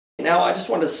Now I just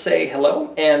want to say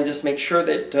hello and just make sure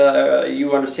that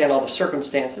you understand all the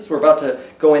circumstances. We're about to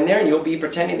go in there and you'll be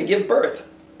pretending to give birth.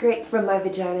 Great, from my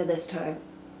vagina this time.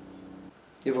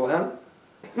 You will have?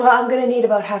 Well, I'm gonna need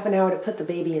about half an hour to put the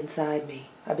baby inside me.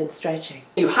 I've been stretching.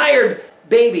 You hired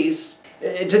babies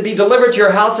to be delivered to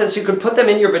your house so you could put them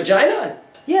in your vagina?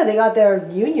 Yeah, they got their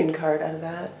union card out of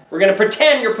that. We're gonna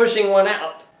pretend you're pushing one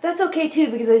out. That's okay too,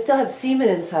 because I still have semen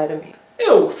inside of me.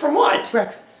 Ew, from what?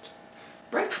 Breakfast.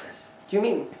 Breakfast? Do you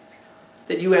mean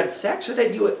that you had sex or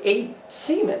that you ate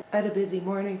semen? I had a busy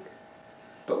morning.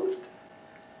 Both?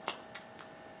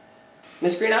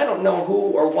 Miss Green, I don't know who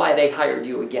or why they hired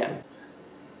you again.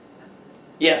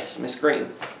 Yes, Miss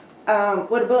Green.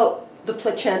 What about the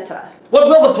placenta? What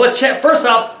will the placenta? First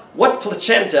off, what's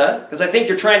placenta? Because I think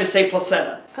you're trying to say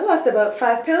placenta. I lost about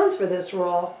 5 pounds for this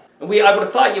role. I would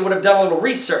have thought you would have done a little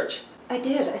research. I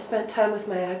did. I spent time with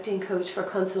my acting coach for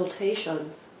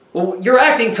consultations. Well, your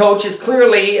acting coach is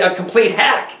clearly a complete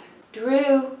hack.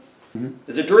 Drew.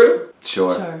 Is it Drew?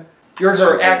 Sure. You're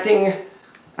her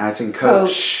acting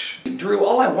coach. Drew,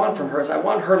 all I want from her is I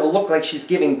want her to look like she's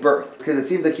giving birth. Because it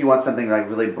seems like you want something like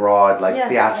really broad, like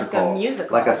theatrical, like a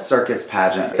musical. like a circus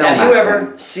pageant. Have you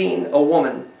ever seen a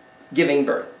woman giving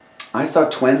birth? I saw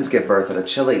twins give birth at a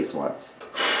Chili's once.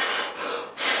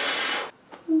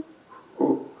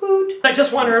 I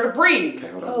just want her to breathe.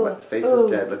 Okay, hold on. Let the face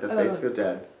is dead. Let the face go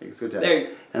dead. Face go dead. There.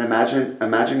 And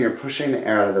imagine you're pushing the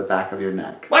air out of the back of your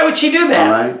neck. Why would she do that?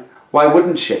 All right. Why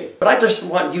wouldn't she? But I just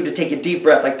want you to take a deep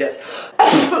breath like this.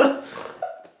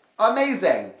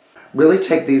 Amazing. Really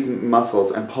take these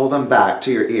muscles and pull them back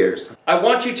to your ears. I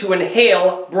want you to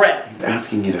inhale breath. He's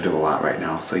asking you to do a lot right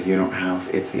now, so you don't have,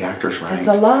 it's the actor's right. That's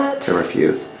a lot. To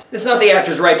refuse. It's not the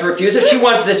actor's right to refuse. If she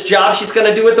wants this job, she's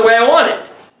going to do it the way I want it.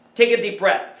 Take a deep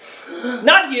breath.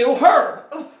 Not you, her.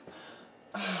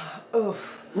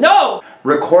 No!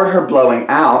 Record her blowing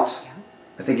out.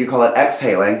 I think you call it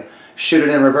exhaling. Shoot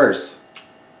it in reverse.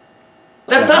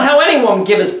 That's not how any woman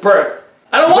gives birth.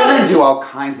 I don't want it. Women do all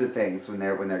kinds of things when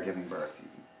they're giving birth.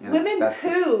 You know, Women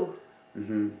poo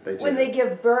they do. when they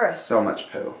give birth. So much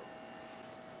poo.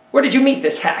 Where did you meet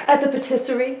this hack? At the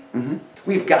patisserie.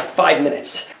 We've got 5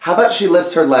 minutes. How about she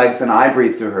lifts her legs and I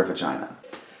breathe through her vagina?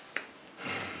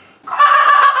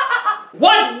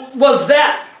 What was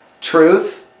that?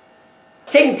 Truth?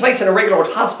 It's taking place in a regular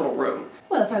hospital room.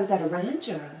 Well, if I was at a ranch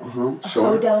or a Sure.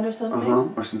 hoedown or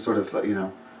something. Or some sort of, you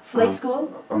know. Flight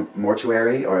school. A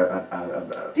mortuary or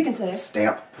a Pick and say.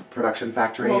 Stamp production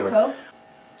factory. Loco.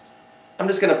 I'm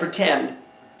just going to pretend.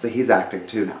 So he's acting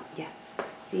too now. Yes,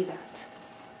 see that.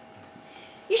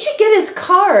 You should get his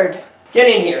card. Get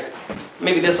in here.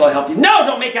 Maybe this will help you. No,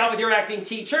 don't make out with your acting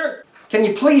teacher. Can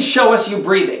you please show us you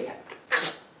breathing?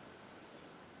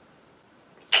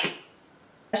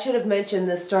 I should have mentioned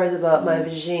this story's about my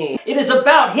vagine. It is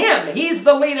about him. He's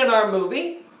the lead in our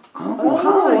movie. Oh,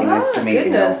 hi. Nice to meet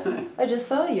you. I just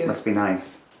saw you. Must be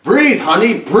nice. Breathe,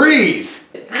 honey, breathe!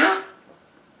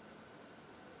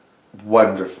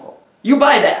 Wonderful. You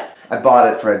buy that. I bought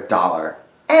it for $1.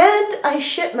 And I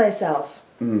shit myself.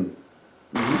 I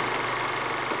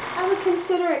would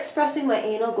consider expressing my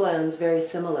anal glands very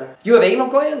similar. You have anal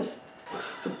glands?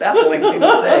 It's a baffling thing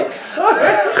to say.